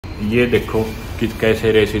ये देखो कि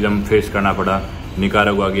कैसे रेसिज्म फेस करना पड़ा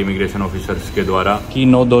निकारागुआ के इमिग्रेशन ऑफिसर्स के द्वारा कि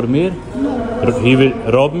नो डोरमेर ही विल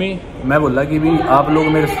रॉब मी। मैं बोला कि भी आप लोग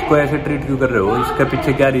मेरे को ऐसे ट्रीट क्यों कर रहे हो, इसके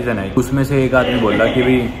पीछे क्या रीज़न है। उसमें से एक आदमी बोला कि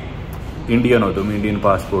भी इंडियन हो तुम, इंडियन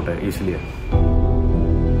पासपोर्ट है इसलिए।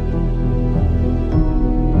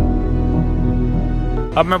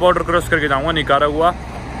 अब मैं बॉर्डर क्रॉस करके जाऊंगा निकारागुआ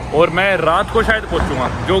और मैं रात को शायद पहुंचूंगा,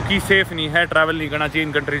 जो कि सेफ नहीं है, ट्रैवल नहीं करना चाहिए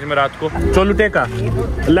इन कंट्रीज में रात को। चोलुटेका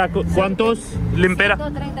क्वांटोस लिम्पेरा,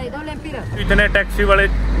 इतने टैक्सी वाले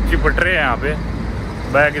चिपट रहे हैं यहाँ पे।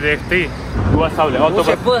 बैग देखते ही गुआसाउले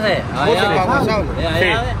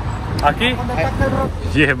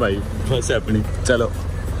ये भाई बस अपनी चलो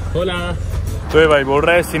बोला। तो ये भाई बोल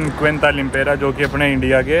रहा है 50 लिम्पेरा, जो कि अपने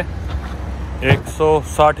इंडिया के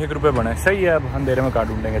 160 रुपये बने। सही है, अब अंधेरे में काट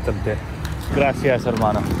ढूंढेंगे, चलते ग्रासियास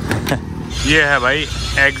सरमाना। ये है भाई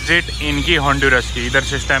एग्जिट इनकी होंडुरस की, इधर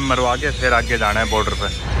से स्टैम्प मरवा के फिर आगे जाना है बॉर्डर पे।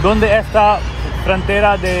 डोंडे एस्टा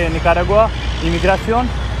फ्रंटेरा दे निकारागुआ इमिग्रेशन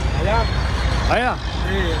आया।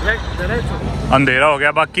 अंधेरा हो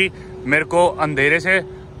गया, बाकी मेरे को अंधेरे से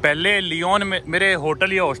पहले लियोन में मेरे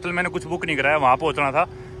होटल या हॉस्टल मैंने कुछ बुक नहीं कराया, वहाँ पहुँचना था,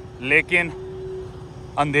 लेकिन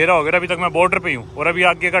अंधेरा हो गया। अभी तक मैं बॉर्डर पे हूँ और अभी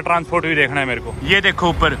आगे का ट्रांसपोर्ट भी देखना है मेरे को। ये देखो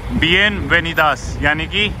ऊपर बियन वेनिदास यानी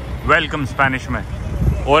कि वेलकम स्पेनिश में।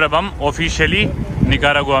 और अब हम ऑफिशियली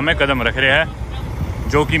निकारागुआ में कदम रख रहे हैं,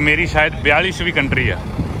 जो कि मेरी शायद 42वीं कंट्री है।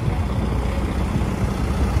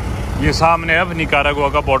 ये सामने अब निकारागुआ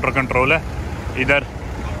का बॉर्डर कंट्रोल है, इधर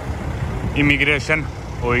इमिग्रेशन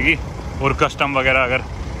होएगी और कस्टम वगैरह अगर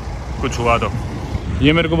कुछ हुआ तो।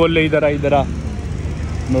 ये मेरे को बोल रहे इधर आ इधर आ,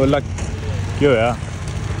 मैं बोला क्यों है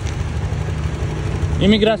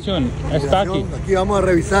Inmigración, está aquí. Aquí vamos a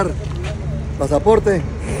revisar pasaporte.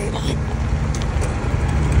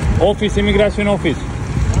 Office, Immigration Office.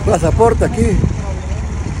 Pasaporte aquí.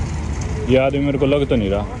 ये आदमी मेरे को लग तो नहीं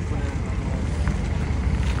रहा।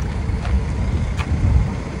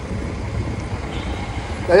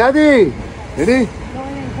 Calladi, vení.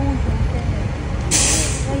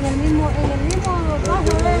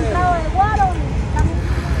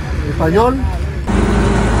 Español.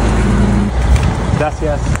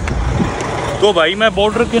 तो भाई मैं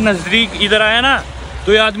बॉर्डर के नज़दीक इधर आया ना,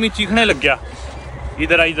 तो ये आदमी चीखने लग गया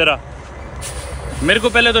इधर आ इधर आ। मेरे को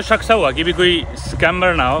पहले तो शक सा हुआ कि भी कोई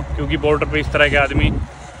स्कैमर ना हो, क्योंकि बॉर्डर पे इस तरह के आदमी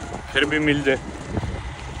फिर भी मिल जाए।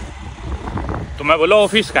 तो मैं बोला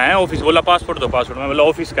ऑफिस का है, ऑफिस बोला पासपोर्ट दो, पासपोर्ट। मैं बोला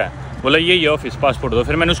ऑफिस का है, बोला ये ऑफिस, पासपोर्ट दो।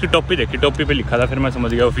 फिर मैंने उसकी टोपी देखी, टोपी पे लिखा था, फिर मैं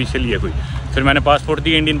समझ गया ऑफिशियली है कोई। फिर मैंने पासपोर्ट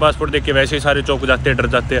दिया, इंडियन पासपोर्ट देख के वैसे ही सारे चौक जाते हैं, डर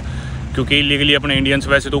जाते हैं, क्योंकि इलीगली अपने इंडियंस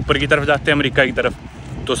वैसे तो ऊपर की तरफ जाते हैं, अमेरिका की तरफ,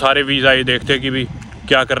 तो सारे वीज़ा ये देखते हैं कि भी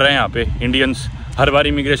क्या कर रहे हैं यहाँ पे इंडियंस। हर बार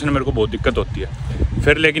इमिग्रेशन में मेरे को बहुत दिक्कत होती है।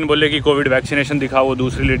 फिर लेकिन बोले कि कोविड वैक्सीनेशन दिखा, वो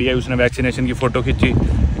दूसरी लेडी है, उसने वैक्सीनेशन की फ़ोटो खींची,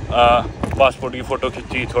 पासपोर्ट की फ़ोटो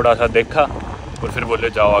खींची, थोड़ा सा देखा और फिर बोले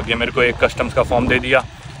जाओ आगे। मेरे को एक कस्टम्स का फॉर्म दे दिया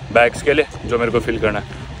बैग्स के लिए, जो मेरे को फिल करना है,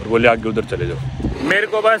 और बोले आगे उधर चले जाओ। मेरे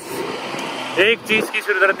को बस एक चीज़ की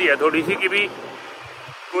सिरदर्दी है थोड़ी सी, कि भी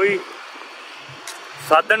कोई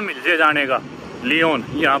साधन मिल जाए जाने का लियोन,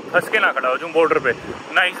 यहाँ फंस के ना खड़ा हो जाऊँ बॉर्डर पे,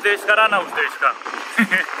 ना इस देश का रहा ना उस देश का।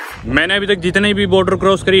 मैंने अभी तक जितने भी बॉर्डर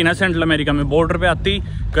क्रॉस करी ना सेंट्रल अमेरिका में, बॉर्डर पे आती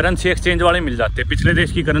करेंसी एक्सचेंज वाले मिल जाते, पिछले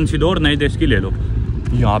देश की करेंसी दो और नए देश की ले लो।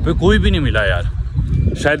 यहाँ पे कोई भी नहीं मिला यार,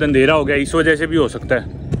 शायद अंधेरा हो गया इस वजह से भी हो सकता है।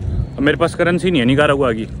 अब मेरे पास करेंसी नहीं है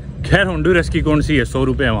निकारागुआ की। खैर होंडुरस की कौन सी है, 100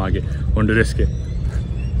 रुपये है वहाँ के होंडुरस के।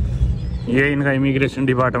 ये इनका इमिग्रेशन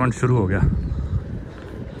डिपार्टमेंट शुरू हो गया।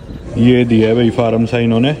 ये दिया है भाई फार्म सा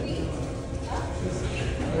इन्होंने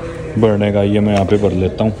भरने का, ये मैं यहाँ पे भर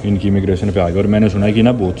लेता हूँ। इनकी इमिग्रेशन पे आ गया, और मैंने सुना है कि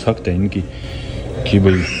ना बहुत सख्त है इनकी, कि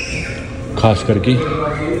भाई खास करके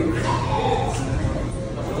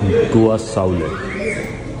गुआसाउले,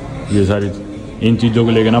 ये सारी इन चीज़ों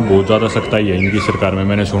को लेके ना बहुत ज़्यादा सख्ताई है इनकी सरकार में,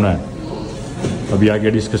 मैंने सुना है। अभी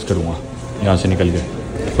आगे डिस्कस करूँगा। यहाँ से निकल के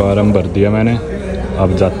फार्म भर दिया मैंने,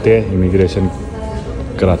 अब जाते हैं इमिग्रेशन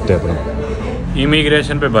कराते हैं अपना।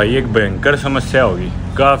 इमिग्रेशन पे भाई एक भयंकर समस्या होगी,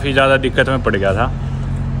 काफ़ी ज़्यादा दिक्कत में पड़ गया था।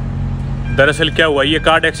 दरअसल क्या हुआ, ये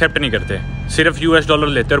कार्ड एक्सेप्ट नहीं करते, सिर्फ US डॉलर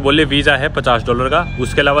लेते, और बोले वीज़ा है $50 का,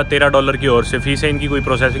 उसके अलावा $13 की और से फीस है इनकी, कोई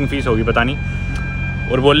प्रोसेसिंग फ़ीस होगी पता नहीं।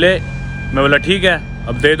 और बोले, मैं बोला ठीक है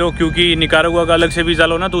अब दे दो, क्योंकि निकारागुआ का अलग से वीज़ा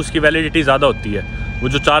लो ना तो उसकी वैलिडिटी ज़्यादा होती है। वो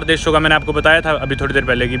जो 4 देशों का मैंने आपको बताया था अभी थोड़ी देर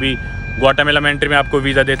पहले, कि भी ग्वाटेमाला में एंट्री में आपको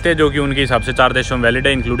वीज़ा देते हैं, जो कि उनके हिसाब से 4 देशों में वैलिड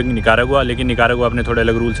है, इंक्लूडिंग निकारागुआ। लेकिन निकारागुआ अपने थोड़े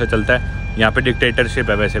अलग रूल से चलता है, यहाँ पे डिक्टेटरशिप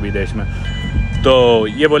है वैसे भी देश में। तो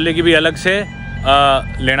ये बोले कि भी अलग से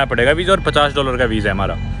लेना पड़ेगा वीज़ा, और $50 का वीज़ा है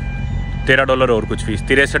हमारा, $13 और कुछ फीस,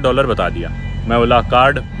 $63 बता दिया। मैं बोला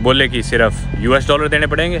कार्ड, बोले कि सिर्फ US डॉलर देने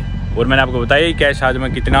पड़ेंगे। और मैंने आपको बताया ही कैश आज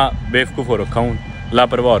मैं कितना बेवकूफ़ हो रखा हूँ,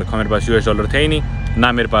 लापरवाह हो रखा हूँ, मेरे पास US डॉलर थे ही नहीं।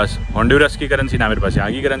 ना मेरे पास होंडुरस की करेंसी, ना मेरे पास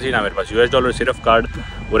यहाँ की करेंसी, ना मेरे पास US डॉलर, सिर्फ कार्ड।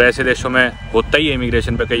 और ऐसे देशों में होता ही है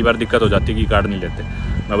इमिग्रेशन पे कई बार दिक्कत हो जाती है कि कार्ड नहीं लेते।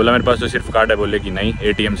 मैं बोला मेरे पास तो सिर्फ कार्ड है। बोले कि नहीं,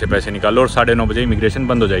 ATM से पैसे निकालो और 9:30 बजे इमिग्रेशन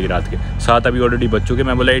बंद हो जाएगी रात के 7 अभी ऑलरेडी बज चुके।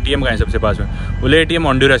 मैं बोला ATM कहाँ है सबसे पास में? बोले ATM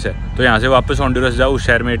होंडुरस है। तो यहाँ से वापस होंडुरस जाओ, उस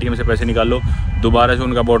शहर में ATM से पैसे निकालो, दोबारा से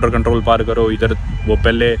उनका बॉर्डर कंट्रोल पार करो, इधर वो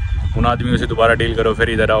पहले उन आदमियों से दोबारा डील करो, फिर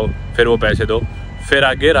इधर आओ, फिर वो पैसे दो, फिर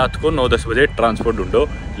आगे रात को 9-10 बजे ट्रांसपोर्ट ढूंढो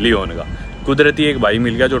लियोन का। कुदरती एक भाई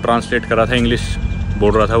मिल गया जो ट्रांसलेट कर रहा था, इंग्लिश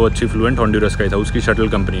बोल रहा था, वो अच्छी फ्लुएंट होंडुरस का ही था। उसकी शटल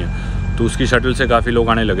कंपनी है, तो उसकी शटल से काफ़ी लोग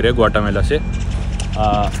आने लग रहे हैं ग्वाटामेला से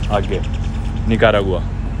आगे निकारागुआ।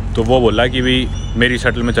 तो वो बोला कि भाई मेरी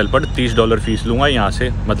शटल में चल पड़, $30 फीस लूँगा यहाँ से,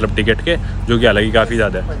 मतलब टिकट के, जो कि हालांकि काफ़ी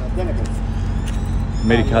ज़्यादा है।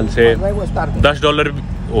 मेरे ख्याल से $10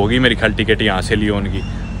 होगी मेरी ख्याल टिकट यहाँ से लियोन की,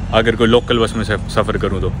 अगर कोई लोकल बस में सफ़र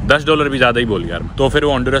करूँ तो। $10 भी ज़्यादा ही बोल गया। तो फिर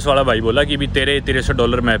वो होंडुरस वाला भाई बोला कि भी तेरे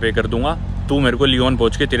 $63 मैं पे कर दूंगा, तू मेरे को लियोन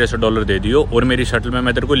पहुँच के $63 दे दियो, और मेरी शटल में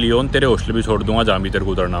मैं तेरे को लियोन तेरे हॉस्टल भी छोड़ दूंगा जहाँ भी तेरे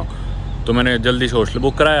को उतरना हो। तो मैंने जल्दी से हॉस्टल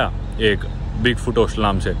बुक कराया, एक बिग फुट हॉस्टल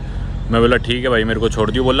नाम से। मैं बोला ठीक है भाई मेरे को छोड़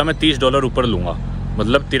दियो। बोला मैं $30 ऊपर लूँगा,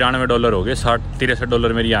 मतलब $93 हो गए,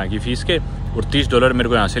 $63 मेरी यहाँ की फ़ीस के, और $30 मेरे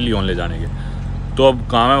को यहाँ से लियोन ले जाने के। तो अब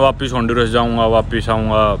कहाँ मैं वापस होंडुरस जाऊँगा, वापस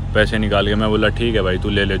आऊँगा पैसे निकाल के। मैं बोला ठीक है भाई तू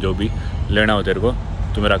ले ले जो भी लेना हो तेरे को,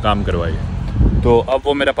 तू मेरा काम करवाइए। तो अब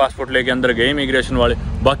वो मेरा पासपोर्ट लेके अंदर गए इमिग्रेशन वाले।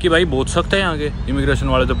 बाकी भाई बहुत सख्त है यहाँ के इमिग्रेशन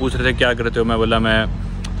वाले। तो पूछ रहे थे क्या करते हो? मैं बोला मैं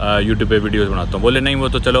यूट्यूब पे वीडियोस बनाता हूँ। बोले नहीं वो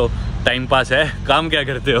तो चलो टाइम पास है, काम क्या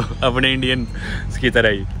करते हो? अपने इंडियन की तरह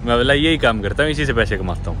ही। मैं बोला यही काम करता हूँ, इसी से पैसे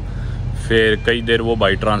कमाता हूँ। फिर कई देर वो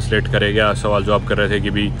भाई ट्रांसलेट करेगा, सवाल जवाब कर रहे थे कि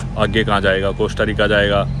भी आगे कहाँ जाएगा, कोस्टा रिका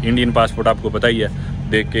जाएगा। इंडियन पासपोर्ट आपको पता ही है,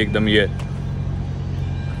 देख के एकदम ये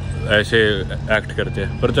ऐसे एक्ट करते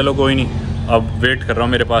हैं। पर चलो कोई नहीं, अब वेट कर रहा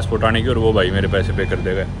हूँ मेरे पासपोर्ट आने की, और वो भाई मेरे पैसे पे कर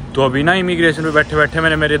देगा। तो अभी ना इमिग्रेशन पे बैठे बैठे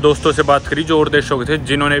मैंने मेरे दोस्तों से बात करी जो और देशों के थे,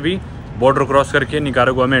 जिन्होंने भी बॉर्डर क्रॉस करके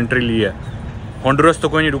निकारागुआ में एंट्री ली है। होंडुरस तो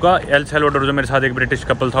कोई नहीं रुका, एल सैल्वाडोर जो मेरे साथ एक ब्रिटिश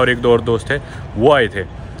कपल था और एक दो और दोस्त थे वो आए थे।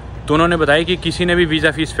 तो उन्होंने बताया कि किसी ने भी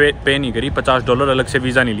वीज़ा फ़ीस पे नहीं करी, $50 अलग से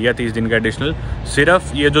वीज़ा नहीं लिया 30 दिन का एडिशनल,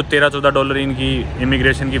 सिर्फ ये जो $13-14 इनकी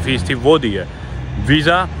इमिग्रेशन की फ़ीस थी वो दी है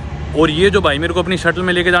वीज़ा। और ये जो भाई मेरे को अपनी शटल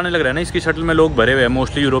में लेके जाने लग रहा है ना, इसकी शटल में लोग भरे हुए हैं,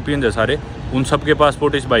 मोस्टली यूरोपियन है सारे, उन सब के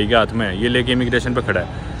पासपोर्ट इस भाई के हाथ में है, ये लेके इमिग्रेशन पे खड़ा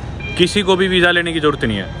है। किसी को भी वीज़ा लेने की ज़रूरत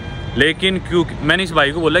नहीं है। लेकिन क्यों मैंने इस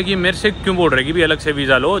भाई को बोला कि मेरे से क्यों बोल रहे कि भी अलग से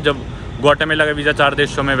वीज़ा लो, जब ग्वाटेमाला का वीज़ा 4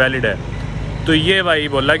 देशों में वैलिड है। तो ये भाई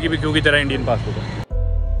बोला कि भी क्योंकि तेरा इंडियन पासपोर्ट है।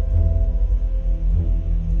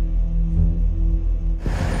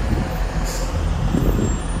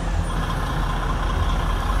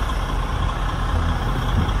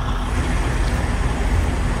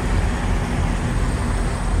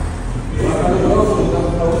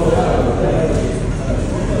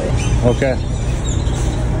 Okay.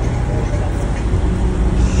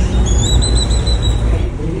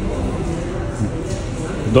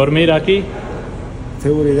 ¿Dormir aquí?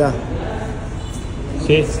 Seguridad.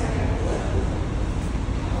 Sí.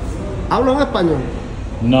 ¿Hablan español?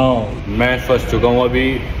 No, मैं फंस चुका हूँ अभी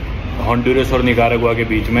होंडुरस और निकारागुआ के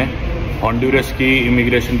बीच में। होंडुरस की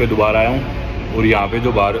इमिग्रेशन पे दोबारा आया हूँ, और यहाँ पे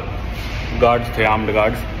जो बाहर गार्ड्स थे, आर्म्ड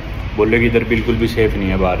गार्ड्स, बोले कि इधर बिल्कुल भी सेफ़ नहीं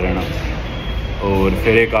है बाहर रहना। और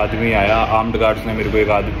फिर एक आदमी आया, आर्म्ड गार्ड्स ने मेरे को, एक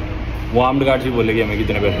आदमी, वो आर्म्ड गार्ड्स भी बोले कि हमें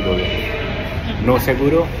कितने पैसे दोगे? नो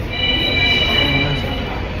सेगुरो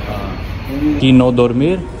कि no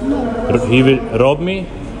dormir, he will rob me,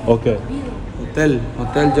 okay.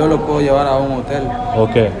 Hotel, yo lo puedo llevar a un hotel.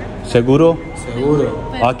 Okay, seguro. Seguro.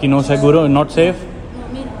 Aquí no seguro, not safe. No,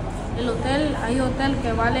 mira, el hotel, hay hotel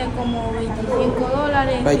que vale como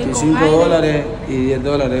 $25. $25 y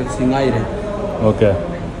 $10 sin aire. Okay.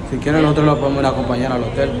 Si quieren nosotros lo podemos ir a acompañar al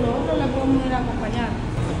hotel. Nosotros le podemos ir a acompañar.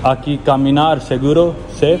 Aquí caminar seguro,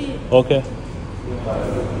 safe, okay.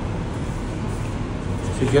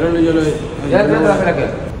 Si quieren yo lo...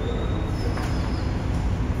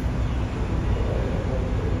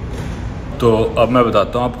 तो अब मैं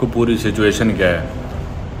बताता हूँ आपको पूरी situation क्या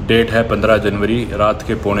है। Date है 15 जनवरी, रात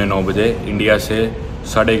के 9:15 बजे। इंडिया से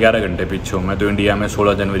 11.5 घंटे पीछे हूँ मैं, तो इंडिया में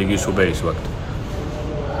 16 जनवरी की सुबह इस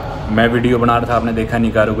वक्त। मैं वीडियो बना रहा था, आपने देखा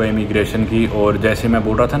निकारागुआ इमिग्रेशन की, और जैसे मैं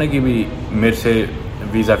बोल रहा था ना कि भी मेरे से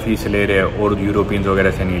वीज़ा फ़ीस ले रहे हैं और यूरोपियंस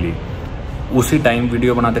वगैरह से नहीं ली, उसी टाइम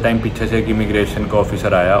वीडियो बनाते टाइम पीछे से एक इमिग्रेशन का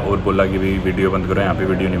ऑफिसर आया और बोला कि भाई वीडियो बंद करो, यहाँ पे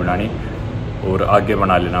वीडियो नहीं बनानी और आगे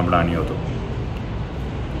बना लेना बनानी हो तो।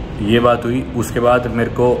 ये बात हुई। उसके बाद मेरे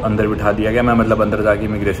को अंदर बिठा दिया गया, मैं मतलब अंदर जाके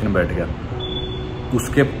इमिग्रेशन में बैठ गया।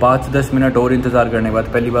 उसके 5-10 मिनट और इंतज़ार करने के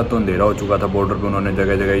बाद, पहली बात तो अंधेरा हो चुका था बॉर्डर पे, उन्होंने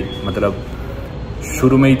जगह जगह मतलब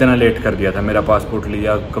शुरू में इतना लेट कर दिया था। मेरा पासपोर्ट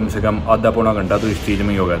लिया कम से कम आधा पौना घंटा तो इस चीज़ में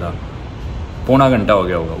ही हो गया था। पौना घंटा हो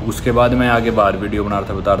गया होगा। उसके बाद मैं आगे बाहर वीडियो बना रहा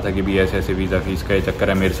था, बता रहा था कि भी ऐसे ऐसे वीज़ा फ़ीस का ये चक्कर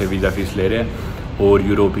है, मेरे से वीज़ा फ़ीस ले रहे हैं। और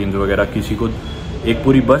यूरोपियंस वगैरह किसी को एक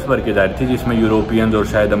पूरी बस भर के जा रही थी, जिसमें यूरोपियंस और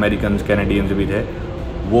शायद अमेरिकन कैनेडियंस भी थे।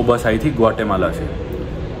 वो बस आई थी ग्वाटेमाला से,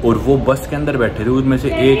 और वो बस के अंदर बैठे थे, उसमें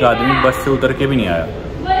से एक आदमी बस से उतर के भी नहीं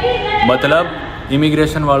आया। मतलब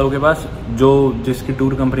इमिग्रेशन वालों के पास, जो जिसकी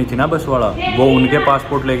टूर कंपनी थी ना बस वाला, वो उनके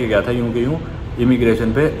पासपोर्ट लेके गया था यूं के यूं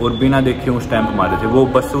इमिग्रेशन पे, और बिना देखे उस स्टैंप मारे थे। वो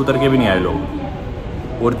बस से उतर के भी नहीं आए लोग।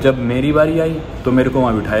 और जब मेरी बारी आई तो मेरे को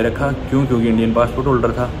वहाँ बिठाए रखा, क्योंकि इंडियन पासपोर्ट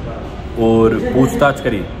होल्डर था, और पूछताछ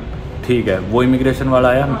करी। ठीक है, वो इमिग्रेशन वाला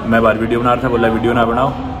आया, मैं बाहर वीडियो बना रहा था, बोला वीडियो ना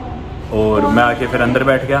बनाओ, और मैं आके फिर अंदर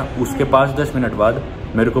बैठ गया। उसके पास 10 मिनट बाद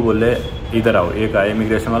मेरे को बोले इधर आओ। एक आया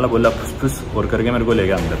इमिग्रेशन वाला, बोला फुस फुस और करके मेरे को ले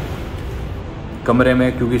गया अंदर कमरे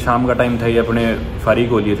में, क्योंकि शाम का टाइम था, ये अपने फारिग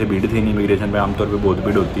हो लिए थे, भीड़ थी इमिग्रेशन पे, आमतौर पे बहुत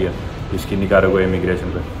भीड़ होती है इसकी निकारागुआ इमिग्रेशन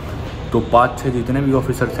पे। तो 5-6 जितने भी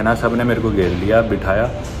ऑफिसर थे ना, सब ने मेरे को घेर लिया, बिठाया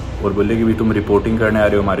और बोले कि भी तुम रिपोर्टिंग करने आ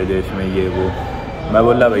रहे हो हमारे देश में, ये वो। मैं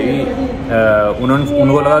बोला भाई,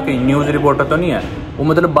 उनको लगा कि न्यूज़ रिपोर्टर तो नहीं है, वो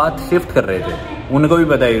मतलब बात शिफ्ट कर रहे थे। उनको भी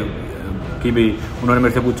पता है कि भी, उन्होंने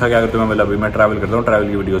मेरे से पूछा क्या करते हो, मैं बोला भाई मैं ट्रैवल करता हूँ, ट्रैवल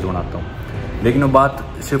की वीडियोज़ बनाता हूँ, लेकिन वो बात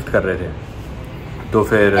शिफ्ट कर रहे थे। तो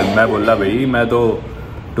फिर मैं बोला भाई मैं तो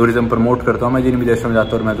टूरिज़्म प्रमोट करता हूँ, मैं जिन विदेशों में जाता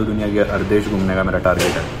हूँ, और मैं तो दुनिया के हर देश घूमने का मेरा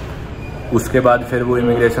टारगेट है। उसके बाद फिर वो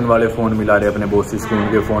इमिग्रेशन वाले फ़ोन मिला रहे अपने बॉसेस को,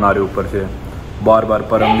 उनके फ़ोन आ रहे ऊपर से बार बार,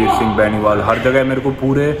 परमवीर सिंह बेनीवाल, हर जगह मेरे को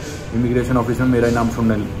पूरे इमिग्रेशन ऑफिस में मेरा ही नाम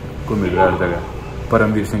सुनने को मिल रहा है हर जगह,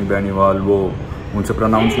 परमवीर सिंह बेनीवाल। वो उनसे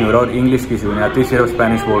प्रोनाउंस नहीं हो रहा, और इंग्लिश किसी को नहीं आती, सिर्फ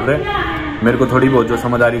स्पेनिश बोल रहे। मेरे को थोड़ी बहुत जो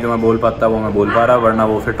समझ आ रही जो मैं बोल पाता वो मैं बोल पा रहा, वरना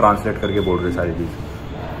वो फिर ट्रांसलेट करके बोल रहे सारी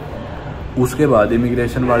चीज़। उसके बाद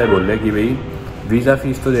इमिग्रेशन वाले बोल रहे कि भाई वीज़ा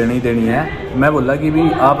फ़ीस तो देनी ही देनी है। मैं बोला कि भाई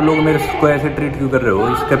आप लोग मेरे को ऐसे ट्रीट क्यों कर रहे हो,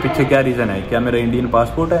 इसके पीछे क्या रीज़न है? क्या मेरा इंडियन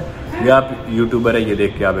पासपोर्ट है, या आप यूट्यूबर है ये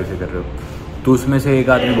देख के आप ऐसे कर रहे हो? तो उसमें से एक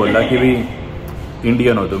आदमी बोला कि भाई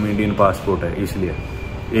इंडियन हो तुम, इंडियन पासपोर्ट है इसलिए,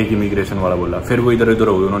 एक इमिग्रेशन वाला बोला। फिर वो इधर उधर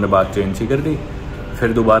हो गए, उन्होंने बात चेंज ही कर दी।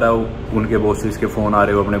 फिर दोबारा उनके बॉसेस के फ़ोन आ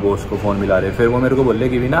रहे हो, अपने बॉस को फ़ोन मिला रहे। फिर वो मेरे को बोले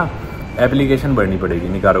कि भी ना एप्लीकेशन भरनी पड़ेगी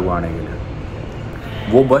निकारागुआ आने के लिए।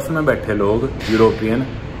 वो बस में बैठे लोग यूरोपियन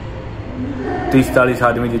 30-40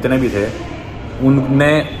 आदमी जितने भी थे, उनने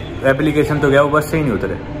एप्लीकेशन तो गया, वो बस से ही नहीं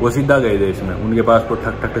उतरे, वो सीधा गए देश में, उनके पासपोर्ट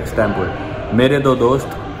ठक ठक ठक स्टैंप हुए। मेरे 2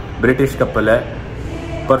 दोस्त ब्रिटिश कपल है,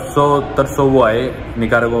 परसों वो आए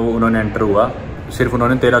निकारागुआ, उन्होंने एंटर हुआ, सिर्फ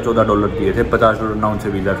उन्होंने $13-14 दिए थे, $50 ना उनसे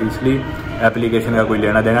वीज़ा फीस ली, एप्लीकेशन का कोई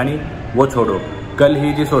लेना देना नहीं। वो छोड़ो, कल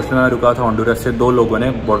ही जिस हॉस्टल में रुका था होंडुरस से 2 लोगों ने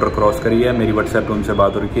बॉर्डर क्रॉस करी है, मेरी व्हाट्सएप पे उनसे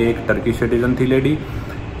बात हो रही है। एक टर्की सिटीज़न थी लेडी,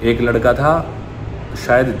 एक लड़का था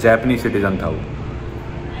शायद जैपनीज सिटीज़न था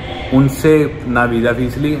वो। उनसे ना वीज़ा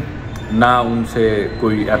फीस ली, ना उनसे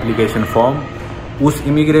कोई एप्लीकेशन फॉर्म। उस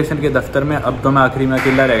इमिग्रेशन के दफ्तर में अब तो मैं आखिरी में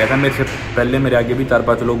अकेला रह गया था, मेरे से पहले मेरे आगे भी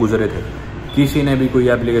 4-5 लोग गुजरे थे, किसी ने भी कोई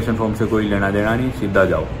एप्लीकेशन फॉर्म से कोई लेना देना नहीं, सीधा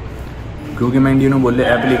जाओ। क्योंकि मैं इंडियन हूँ, बोले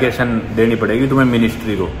एप्लीकेशन देनी पड़ेगी तुम्हें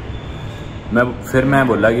मिनिस्ट्री को। फिर मैं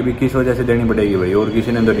बोला कि भी किस वजह से देनी पड़ेगी भाई, और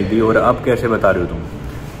किसी ने तो नहीं दी, और अब कैसे बता रहे हो तुम?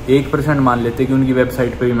 1% मान लेते कि उनकी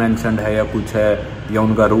वेबसाइट पे भी मेंशन्ड है या कुछ है, या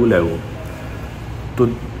उनका रूल है वो। तो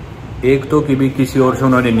एक तो कि भी किसी और से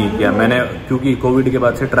उन्होंने नहीं किया। मैंने, क्योंकि कोविड के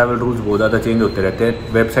बाद से ट्रैवल रूल्स बहुत ज़्यादा चेंज होते रहते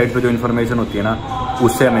हैं, वेबसाइट पे जो इन्फॉर्मेशन होती है ना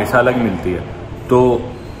उससे हमेशा अलग मिलती है। तो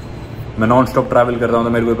मैं नॉन स्टॉप ट्रैवल कर रहा हूँ,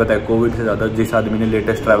 तो मेरे को पता है कोविड से ज़्यादा जिस आदमी ने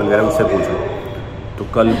लेटेस्ट ट्रैवल करा उससे पूछो।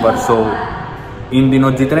 तो कल परसों इन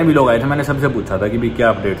दिनों जितने भी लोग आए थे, मैंने सबसे पूछा था कि भी क्या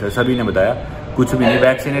अपडेट है, सभी ने बताया कुछ भी नहीं,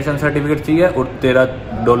 वैक्सीनेशन सर्टिफिकेट चाहिए और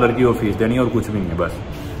 $13 की वो फीस देनी है, और कुछ भी नहीं है बस।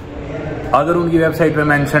 अगर उनकी वेबसाइट पे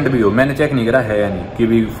मेंशन्ड भी हो, मैंने चेक नहीं करा है या नहीं, कि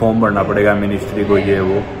भी फॉर्म भरना पड़ेगा मिनिस्ट्री को ये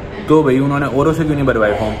वो, तो भाई उन्होंने औरों से क्यों नहीं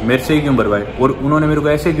भरवाए फॉर्म, मेरे से ही क्यों भरवाए? और उन्होंने मेरे को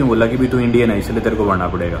ऐसे क्यों बोला कि भी तू इंडियन है इसलिए तेरे को भरना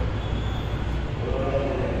पड़ेगा?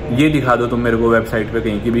 ये दिखा दो तुम मेरे को वेबसाइट पे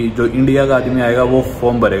कहीं कि भी जो इंडिया का आदमी आएगा वो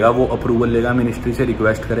फॉर्म भरेगा, वो अप्रूवल लेगा, मिनिस्ट्री से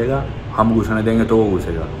रिक्वेस्ट करेगा, हम घुसने देंगे तो वो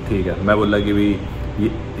घुसेगा। ठीक है, मैं बोला कि भी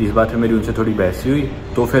इस बात पे मेरी उनसे थोड़ी बहस हुई।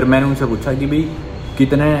 तो फिर मैंने उनसे पूछा कि भाई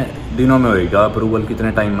कितने दिनों में होएगा अप्रूवल,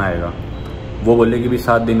 कितने टाइम में आएगा? वो बोले कि भी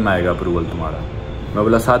 7 दिन में आएगा अप्रूवल तुम्हारा। मैं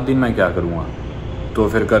बोला 7 दिन में क्या करूँगा? तो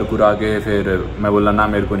फिर कर कुरा के फिर मैं बोला ना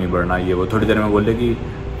मेरे को नहीं बढ़ना ये वो। थोड़ी देर में बोले कि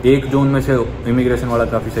 1 जून में से इमिग्रेशन वाला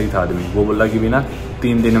काफ़ी सही था आदमी, वो बोला कि भी ना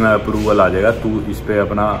 3 दिन में अप्रूवल आ जाएगा, तू इस पर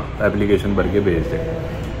अपना एप्लीकेशन भर के भेज दे।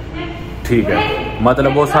 ठीक है,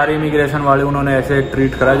 मतलब वो सारे इमिग्रेशन वाले उन्होंने ऐसे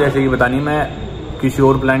ट्रीट करा जैसे कि पता नहीं मैं किसी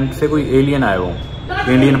और प्लैनेट से कोई एलियन आया हूँ,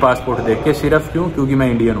 इंडियन पासपोर्ट देख के। सिर्फ क्योंकि मैं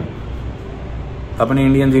इंडियन हूँ। अपने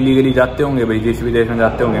इंडियंस इलीगली जाते होंगे भाई, जिस भी देश में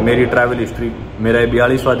जाते होंगे। मेरी ट्रैवल हिस्ट्री, मेरा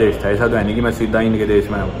 42वां देश था, ऐसा तो है नहीं कि मैं सीधा इनके देश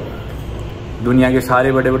में हूँ। दुनिया के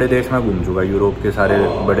सारे बड़े बड़े देश में घूम चुका, यूरोप के सारे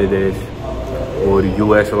बड़े देश और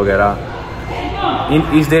US वगैरह।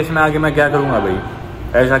 इस देश में आके मैं क्या करूँगा भाई?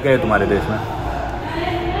 ऐसा क्या है तुम्हारे देश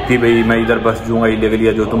में कि भाई मैं इधर बस जाऊँगा इलीगली,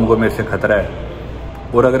 या जो तुमको मेरे से खतरा है?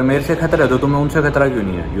 और अगर मेरे से खतरा है तो तुम्हें उनसे खतरा क्यों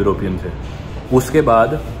नहीं है, यूरोपियन से? उसके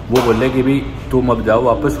बाद वो बोले कि भाई तुम अब जाओ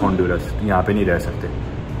वापस होंडुरस, यहाँ पे नहीं रह सकते।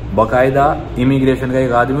 बाकायदा इमिग्रेशन का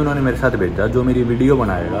एक आदमी उन्होंने मेरे साथ भेजा जो मेरी वीडियो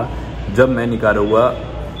बनाएगा। जब मैं निकारागुआ,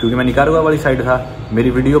 क्योंकि मैं निकारागुआ वाली साइड था, मेरी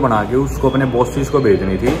वीडियो बना के उसको अपने बॉसेस को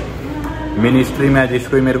भेजनी थी मिनिस्ट्री में,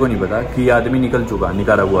 जिसको ही मेरे को नहीं पता कि आदमी निकल चुका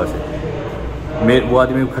निकारागुआ से। वो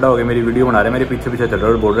आदमी खड़ा हो गया, मेरी वीडियो बना रहा है, मेरे पीछे पीछे चल रहा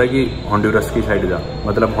है और बोल रहा है कि होंडुरस की साइड जा।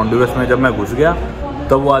 मतलब होंडुरस में जब मैं घुस गया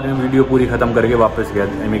तब वो आदमी वीडियो पूरी ख़त्म करके वापस गया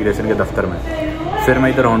इमिग्रेशन के दफ्तर में। फिर मैं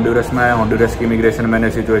इधर होंडुरस में आया, होंडुरस की इमिग्रेशन मैंने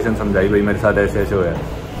सिचुएशन समझाई, भाई मेरे साथ ऐसे ऐसे हुआ।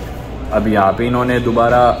 अब यहाँ पे इन्होंने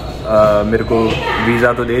दोबारा मेरे को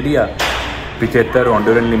वीज़ा तो दे दिया, 75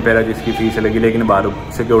 होंडुरन लिम्पेरा जिसकी फ़ीस लगी, लेकिन बाहर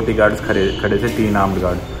सिक्योरिटी गार्ड्स खड़े थे, 3 आर्म्ड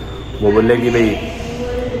गार्ड। वो बोले कि भाई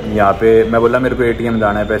यहाँ पे, मैं बोला मेरे को ATM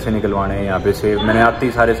जाना है, पैसे निकलवाने हैं यहाँ पे सेफ। मैंने आते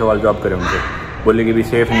ही सारे सवाल जवाब करे उनसे, बोले कि भी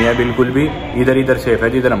सेफ़ नहीं है बिल्कुल भी, इधर सेफ़ है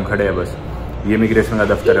जिधर हम खड़े हैं, बस ये इमिग्रेशन का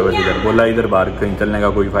दफ्तर है बस इधर। बोला इधर बाहर कहीं चलने का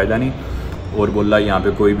कोई फ़ायदा नहीं, और बोला यहाँ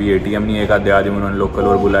पे कोई भी ATM नहीं है। एक आधे आदमी उन्होंने लोकल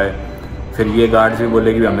और बुलाए। फिर ये गार्ड्स भी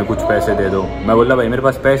बोले कि हमें कुछ पैसे दे दो। मैं बोला भाई मेरे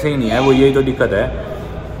पास पैसे ही नहीं है, वो यही तो दिक्कत है,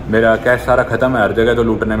 मेरा कैश सारा ख़त्म है। हर जगह तो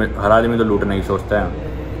लूटने में, हर आदमी तो लूटने ही सोचता है।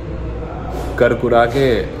 कर कुरा के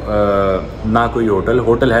ना कोई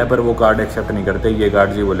होटल है पर वो कार्ड एक्सेप्ट नहीं करते ये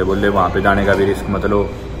गार्ड जी। बोले वहाँ पे जाने का भी रिस्क मत लो,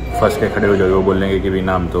 फंस के खड़े हो जाओ। वो बोलेंगे कि भी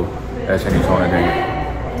नाम तो ऐसे नहीं सोने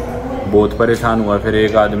देंगे। बहुत परेशान हुआ। फिर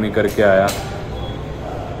एक आदमी करके आया,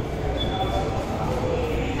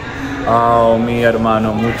 आओ मी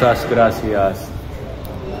hermano, muchas gracias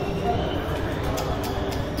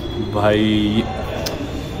भाई।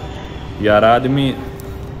 यार आदमी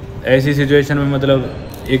ऐसी सिचुएशन में, मतलब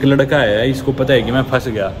एक लड़का है, इसको पता है कि मैं फंस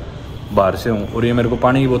गया, बाहर से हूँ, और ये मेरे को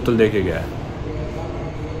पानी की बोतल दे के गया है।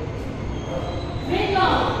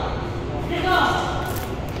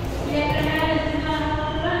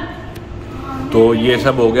 तो ये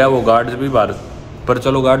सब हो गया। वो गार्ड्स भी बाहर, पर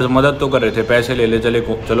चलो गार्ड्स मदद तो कर रहे थे, पैसे ले ले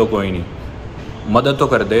चलो कोई नहीं, मदद तो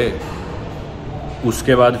कर दे।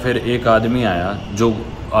 उसके बाद फिर एक आदमी आया, जो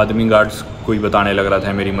आदमी गार्ड्स कोई बताने लग रहा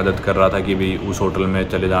था, मेरी मदद कर रहा था कि भी उस होटल में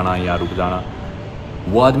चले जाना या रुक जाना।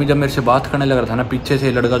 वो आदमी जब मेरे से बात करने लग रहा था ना, पीछे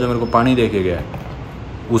से लड़का जो मेरे को पानी दे के गया,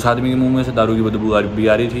 उस आदमी के मुंह में से दारू की बदबू भी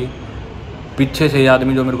आ रही थी। पीछे से ये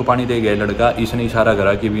आदमी जो मेरे को पानी दे गया लड़का, इसने इशारा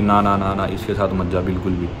करा कि भी ना ना ना ना इसके साथ मत जा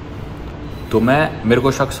बिल्कुल भी। तो मेरे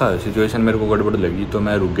को शक सा सिचुएशन मेरे को गड़बड़ लगी, तो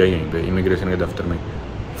मैं रुक गया यहीं पे इमिग्रेशन के दफ्तर में।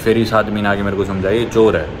 फिर इस आदमी ने आके मेरे को समझाया ये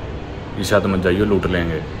चोर है, इसके साथ मत जाइए लूट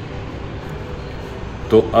लेंगे।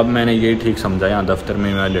 तो अब मैंने यही ठीक समझा, यहाँ दफ्तर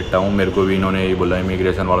में मैं लेटा हूँ, मेरे को भी इन्होंने यही बोला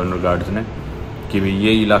इमिग्रेशन वालों ने, गार्ड्स ने, कि भी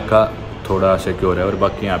ये इलाका थोड़ा सिक्योर है और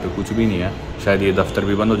बाकी यहाँ पे कुछ भी नहीं है। शायद ये दफ्तर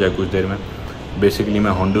भी बंद हो जाए कुछ देर में। बेसिकली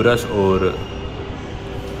मैं होंडुरस और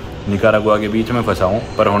निकारागुआ के बीच में फंसा हूँ,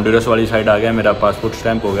 पर होंडुरस वाली साइड आ गया, मेरा पासपोर्ट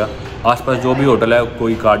स्टैंप हो गया। आसपास जो भी होटल है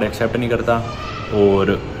कोई कार्ड एक्सेप्ट नहीं करता,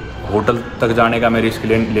 और होटल तक जाने का मैं रिस्क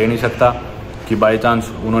ले नहीं सकता कि बाय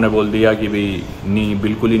चांस उन्होंने बोल दिया कि भाई नहीं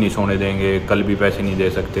बिल्कुल ही नहीं सोने देंगे, कल भी पैसे नहीं दे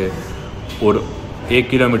सकते। और 1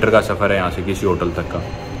 किलोमीटर का सफ़र है यहाँ से किसी होटल तक का।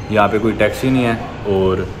 यहाँ पे कोई टैक्सी नहीं है,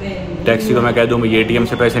 और टैक्सी को मैं कह दूँ मैं ATM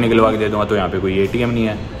से पैसे निकलवा के दे दूँगा, तो यहाँ पे कोई ATM नहीं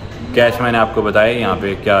है। कैश मैंने आपको बताया यहाँ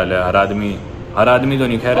पे क्या हाल है, हर आदमी तो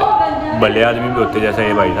नहीं, खैर भले आदमी भी होते जैसा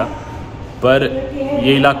ये भाई था, पर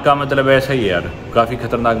ये इलाका मतलब ऐसा ही है यार, काफ़ी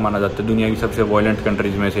ख़तरनाक माना जाता है। दुनिया की सबसे वायलेंट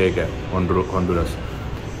कंट्रीज़ में से एक है होंडुरस।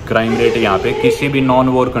 क्राइम रेट यहाँ पे किसी भी नॉन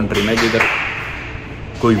वॉर कंट्री में, जिधर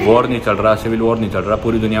कोई वॉर नहीं चल रहा, सिविल वॉर नहीं चल रहा,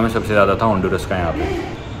 पूरी दुनिया में सबसे ज़्यादा था होंडुरस का। यहाँ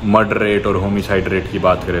पे मर्डर रेट और होमिसाइड रेट की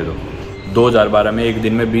बात करें तो 2012 में एक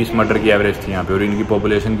दिन में 20 मर्डर की एवरेज थी यहाँ पे। और इनकी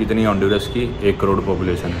पॉपुलेशन कितनी है होंडुरस की? 1 करोड़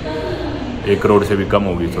पॉपुलेशन है, 1 करोड़ से भी कम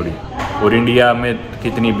होगी थोड़ी। और इंडिया में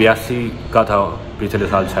कितनी 82 का था पिछले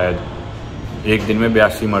साल शायद, एक दिन में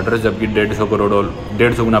 82 मर्डर, जबकि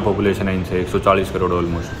 150 गुना पॉपुलेशन है इनसे, 140 करोड़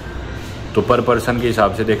ऑलमोस्ट। तो पर पर्सन के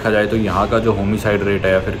हिसाब से देखा जाए तो यहाँ का जो होमिसाइड रेट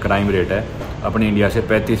है या फिर क्राइम रेट है अपने इंडिया से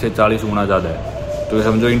 35 से 40 गुना ज़्यादा है। तो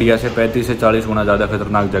समझो इंडिया से 35 से 40 गुना ज़्यादा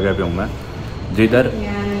खतरनाक जगह पे हूँ मैं, जिधर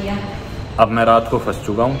अब मैं रात को फंस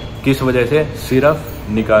चुका हूँ। किस वजह से? सिर्फ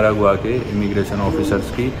निकारागुआ के इमिग्रेशन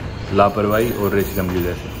ऑफिसर्स की लापरवाही और रेसिज्म की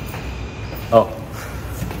वजह से।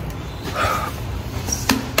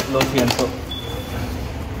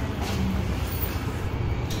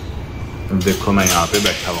 देखो मैं यहाँ पे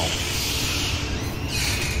बैठा हुआ हूँ,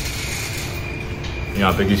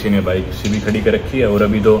 यहाँ पे किसी ने बाइक किसी भी खड़ी कर रखी है, और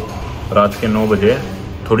अभी तो रात के 9 बजे,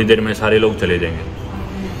 थोड़ी देर में सारे लोग चले जाएंगे।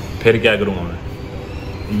 फिर क्या करूँगा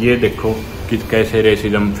मैं? ये देखो कि कैसे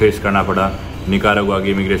रेसिज्म फेस करना पड़ा निकारागुआ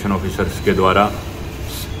के इमिग्रेशन ऑफिसर्स के द्वारा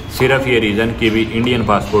सिर्फ ये रीज़न कि भी इंडियन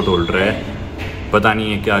पासपोर्ट होल्डर है, पता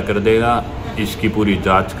नहीं है क्या कर देगा। इसकी पूरी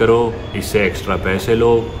जांच करो, इससे एक्स्ट्रा पैसे लो,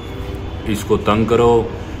 इसको तंग करो,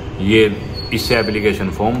 ये इससे एप्लीकेशन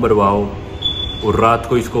फॉर्म भरवाओ और रात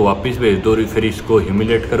को इसको वापस भेज दो, फिर इसको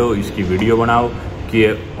ह्यूमिलेट करो, इसकी वीडियो बनाओ कि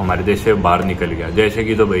ये हमारे देश से बाहर निकल गया। जैसे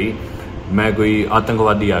कि तो भाई मैं कोई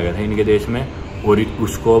आतंकवादी आ गया था इनके देश में और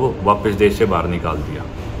उसको वापस देश से बाहर निकाल दिया।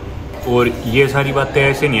 और ये सारी बातें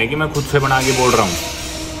ऐसे नहीं है कि मैं खुद से बना के बोल रहा हूँ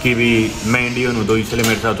कि भाई मैं इंडियन हूँ तो इसलिए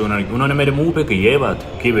मेरे साथ उन्होंने मेरे मुंह पे कही है बात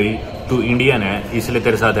कि भाई तू इंडियन है इसलिए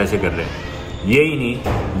तेरे साथ ऐसे कर रहे हैं। ये ही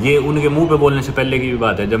नहीं, ये उनके मुंह पे बोलने से पहले की भी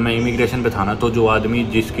बात है। जब मैं इमिग्रेशन पे था ना, तो जो आदमी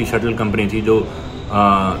जिसकी शटल कंपनी थी जो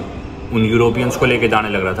उन यूरोपियंस को लेके जाने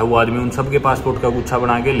लग रहा था, वो आदमी उन सब के पासपोर्ट का गुच्छा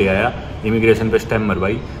बना के ले आया, इमिग्रेशन पे स्टैम्प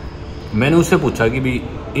मरवाई। मैंने उससे पूछा कि भी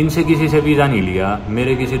इनसे किसी से वीज़ा नहीं लिया,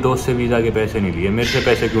 मेरे किसी दोस्त से वीज़ा के पैसे नहीं लिए, मेरे से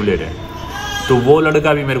पैसे क्यों ले रहे हैं? तो वो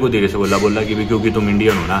लड़का भी मेरे को धीरे से बोला कि भी क्योंकि तुम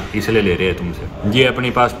इंडियन हो ना इसलिए ले रहे हैं तुमसे। ये अपनी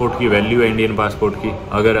पासपोर्ट की वैल्यू है, इंडियन पासपोर्ट की।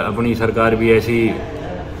 अगर अपनी सरकार भी ऐसी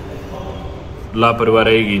लापरवाह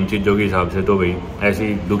रहेगी इन चीज़ों के हिसाब से तो भाई ऐसे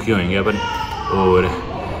ही दुखी होंगे अपन। और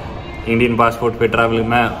इंडियन पासपोर्ट पे ट्रैवल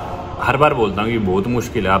मैं हर बार बोलता हूँ कि बहुत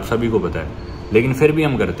मुश्किल है, आप सभी को पता है, लेकिन फिर भी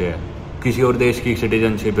हम करते हैं। किसी और देश की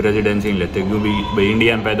सिटीजनशिप रेजिडेंसी नहीं लेते क्योंकि भाई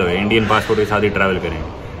इंडिया में पैदा हुए, इंडियन पासपोर्ट के साथ ही ट्रैवल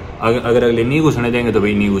करेंगे। अगर अगले नहीं घुसने देंगे तो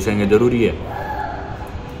भाई नहीं घुसेंगे, ज़रूरी है,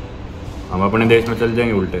 हम अपने देश में चल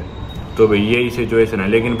जाएंगे उल्टे। तो भाई यही सिचुएशन है।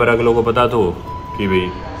 लेकिन पर अगलों को पता तो कि भाई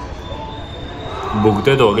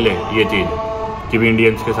भुगते तो अगले ये चीज़ कि भी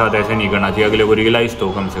इंडियंस के साथ ऐसे नहीं करना चाहिए, अगले को रियलाइज़ तो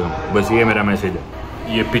कम से कम। बस ये मेरा मैसेज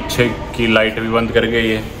है। ये पीछे की लाइट भी बंद कर गई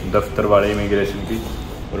है दफ्तर वाले इमिग्रेशन की,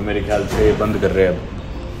 और मेरे ख्याल से बंद कर रहे हैं अब।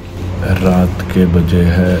 रात के बजे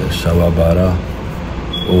है 12:15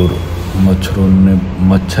 और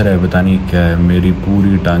मच्छर है, पता नहीं क्या है, मेरी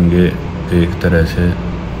पूरी टांगे एक तरह से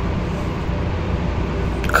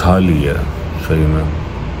खा ली है सही में।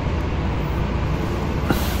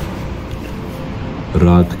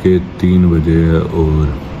 रात के 3 बजे है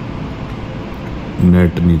और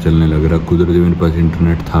नेट नहीं चलने लग रहा। कुदरती मेरे पास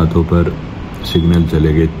इंटरनेट था तो, पर सिग्नल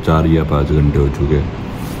चले गए। 4 या 5 घंटे हो चुके,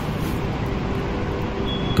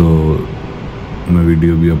 तो मैं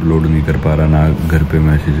वीडियो भी अपलोड नहीं कर पा रहा, ना घर पे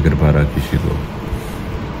मैसेज कर पा रहा किसी को।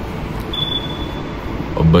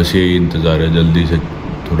 अब बस यही इंतज़ार है जल्दी से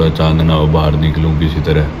थोड़ा चांद ना हो, बाहर निकलूं किसी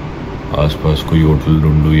तरह, आसपास कोई होटल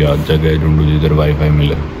ढूंढूं या जगह ढूंढूं जिधर वाईफाई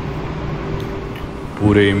मिले।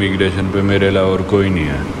 पूरे इमिग्रेशन पे मेरे अलावा और कोई नहीं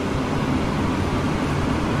है।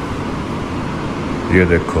 ये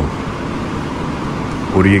देखो,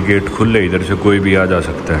 और ये गेट खुले, इधर से कोई भी आ जा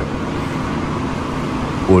सकता है।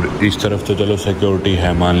 और इस तरफ तो चलो सिक्योरिटी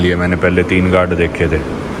है, मान लिया मैंने, पहले 3 गार्ड देखे थे।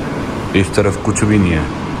 इस तरफ कुछ भी नहीं है,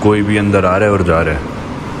 कोई भी अंदर आ रहा है और जा रहा है,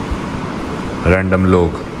 रैंडम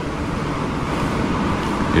लोग।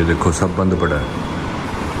 ये देखो सब बंद पड़ा है।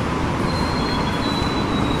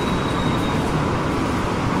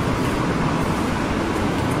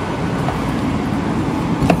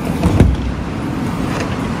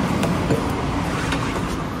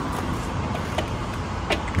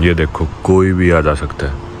 ये देखो कोई भी आ जा सकता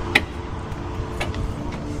है।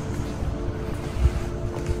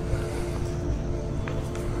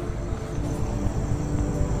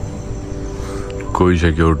 कोई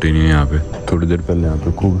सिक्योरिटी नहीं है यहाँ पे। थोड़ी देर पहले यहाँ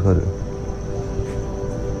पे खूब सारे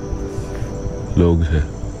लोग थे।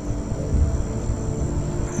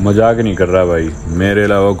 मजाक नहीं कर रहा भाई, मेरे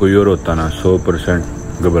अलावा कोई और होता ना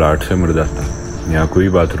 100% घबराहट से मर जाता। यहाँ कोई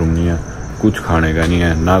बाथरूम नहीं है, कुछ खाने का नहीं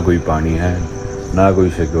है, ना कोई पानी है, ना कोई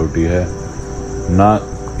सिक्योरिटी है, ना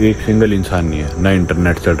एक सिंगल इंसान नहीं है, ना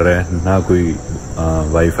इंटरनेट चल रहा है, ना कोई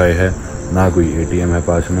वाईफाई है, ना कोई एटीएम है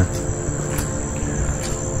पास में,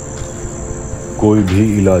 कोई भी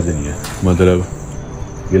इलाज नहीं है। मतलब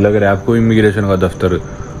ये लग रहा है आपको इमिग्रेशन का दफ्तर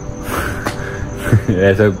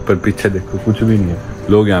ऐसा, पर पीछे देखो कुछ भी नहीं है।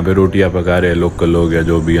 लोग यहाँ पे रोटियां पका रहे हैं, लोकल लोग हैं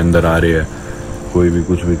जो भी अंदर आ रहे हैं, कोई भी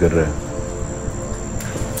कुछ भी कर रहा है।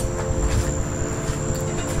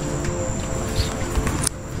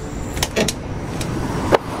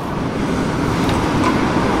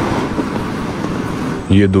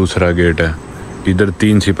 ये दूसरा गेट है, इधर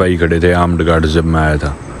 3 सिपाही खड़े थे आर्म्ड गार्ड जब मैं आया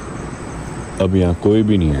था। अब यहाँ कोई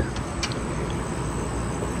भी नहीं है।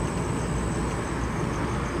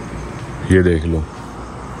 ये देख लो,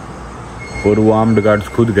 और वो आर्म्ड गार्ड्स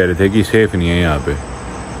खुद कह रहे थे कि सेफ नहीं है यहाँ पे।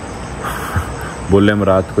 बोले हम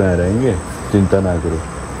रात को यहाँ रहेंगे, चिंता ना करो,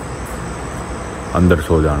 अंदर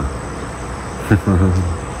सो जाना।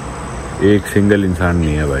 एक सिंगल इंसान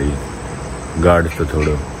नहीं है भाई, गार्ड्स तो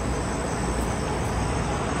छोड़ो।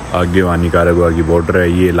 आगे वहाँ निकारागुआ की बॉर्डर है,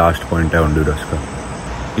 ये लास्ट पॉइंट है होंडुरस का।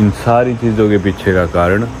 इन सारी चीज़ों के पीछे का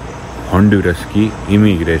कारण होंडुरस की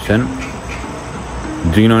इमिग्रेशन,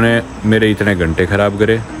 जिन्होंने मेरे इतने घंटे ख़राब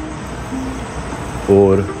करे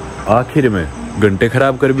और आखिर में घंटे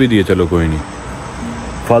ख़राब कर भी दिए, चलो कोई नहीं,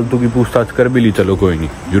 फालतू की पूछताछ कर भी ली, चलो कोई नहीं,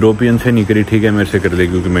 यूरोपियन से नहीं करी, ठीक है मेरे से कर ले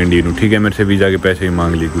क्योंकि मैं इंडियन हूँ, ठीक है मेरे से वीज़ा के पैसे ही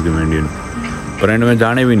मांग लिए क्योंकि मैं इंडियन हूँ, पर एंड में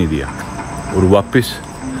जाने भी नहीं दिया। और वापस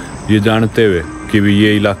ये जानते हुए कि भी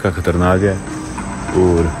ये इलाका ख़तरनाक है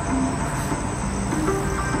और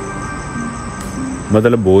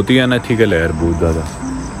मतलब बहुत ही अनएथिकल है यार, बहुत ज़्यादा।